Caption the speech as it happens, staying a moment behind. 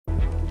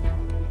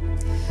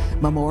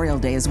Memorial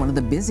Day is one of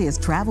the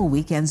busiest travel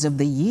weekends of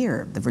the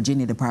year. The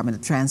Virginia Department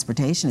of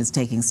Transportation is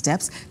taking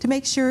steps to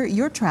make sure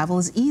your travel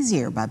is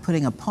easier by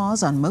putting a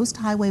pause on most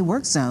highway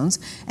work zones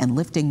and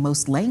lifting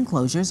most lane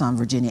closures on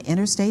Virginia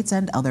interstates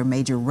and other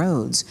major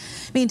roads.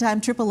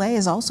 Meantime, AAA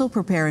is also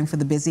preparing for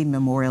the busy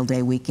Memorial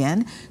Day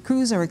weekend.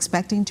 Crews are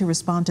expecting to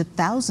respond to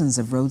thousands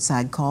of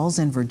roadside calls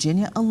in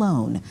Virginia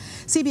alone.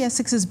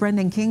 CBS 6's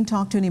Brendan King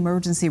talked to an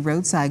emergency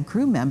roadside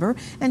crew member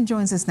and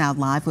joins us now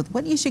live with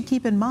what you should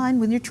keep in mind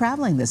when you're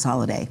traveling this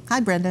holiday. Hi,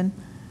 Brendan.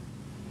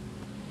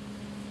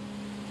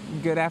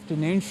 Good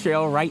afternoon,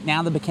 Cheryl. Right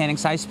now, the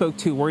mechanics I spoke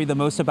to worry the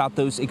most about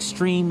those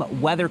extreme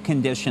weather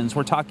conditions.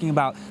 We're talking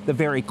about the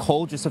very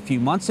cold just a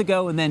few months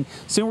ago, and then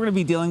soon we're going to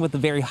be dealing with the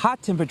very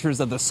hot temperatures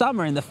of the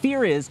summer. And the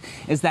fear is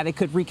that it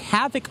could wreak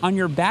havoc on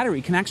your battery.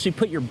 It can actually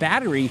put your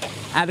battery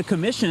out of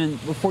commission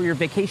before your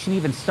vacation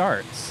even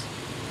starts.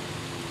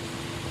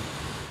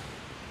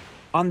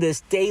 On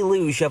this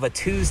deluge of a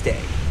Tuesday,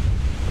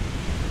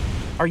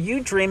 are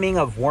you dreaming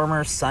of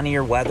warmer,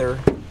 sunnier weather?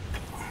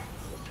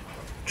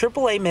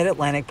 AAA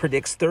Mid-Atlantic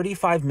predicts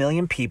 35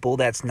 million people,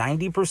 that's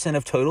 90%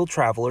 of total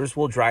travelers,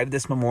 will drive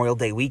this Memorial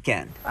Day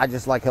weekend. I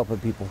just like helping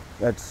people.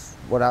 That's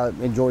what I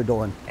enjoy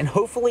doing. And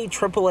hopefully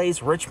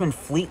AAA's Richmond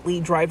Fleet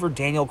Lead driver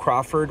Daniel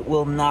Crawford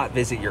will not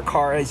visit your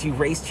car as you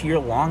race to your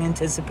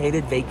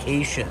long-anticipated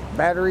vacation.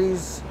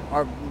 Batteries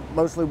are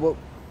mostly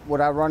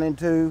what I run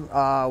into.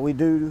 We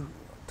do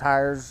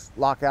tires,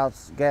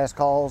 lockouts, gas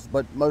calls,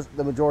 but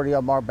the majority of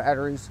them are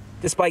batteries.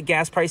 Despite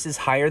gas prices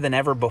higher than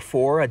ever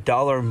before,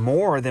 $1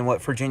 more than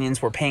what Virginians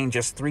were paying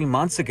just 3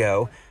 months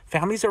ago,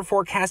 families are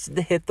forecasted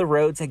to hit the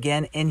roads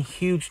again in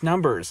huge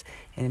numbers.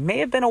 And it may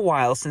have been a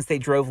while since they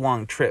drove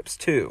long trips,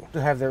 too.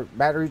 To have their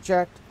battery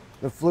checked,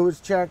 the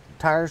fluids checked,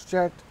 tires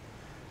checked,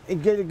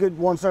 and get a good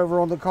once-over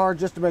on the car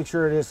just to make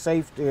sure it is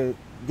safe to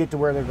get to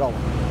where they're going.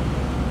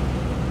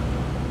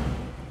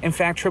 In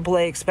fact,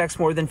 AAA expects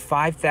more than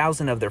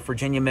 5,000 of their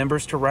Virginia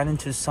members to run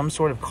into some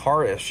sort of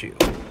car issue.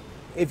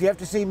 If you have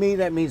to see me,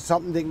 that means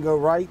something didn't go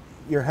right.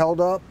 You're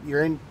held up.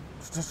 You're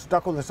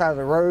stuck on the side of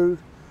the road.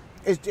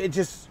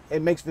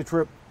 It makes the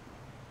trip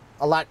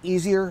a lot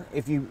easier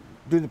if you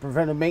do the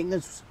preventive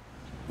maintenance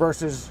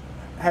versus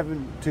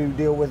having to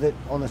deal with it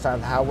on the side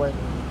of the highway.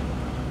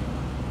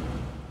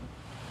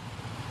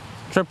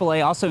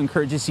 AAA also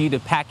encourages you to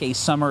pack a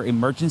summer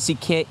emergency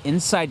kit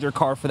inside your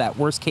car for that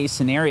worst case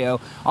scenario.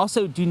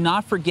 Also, do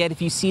not forget,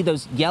 if you see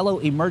those yellow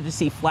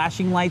emergency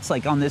flashing lights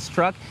like on this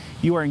truck,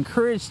 you are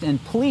encouraged and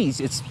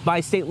please, it's by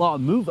state law,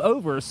 move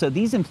over so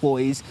these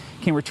employees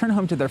can return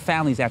home to their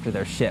families after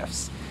their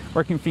shifts.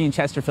 Working for you in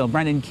Chesterfield,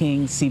 Brendan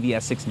King,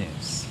 CBS 6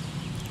 News.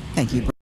 Thank you.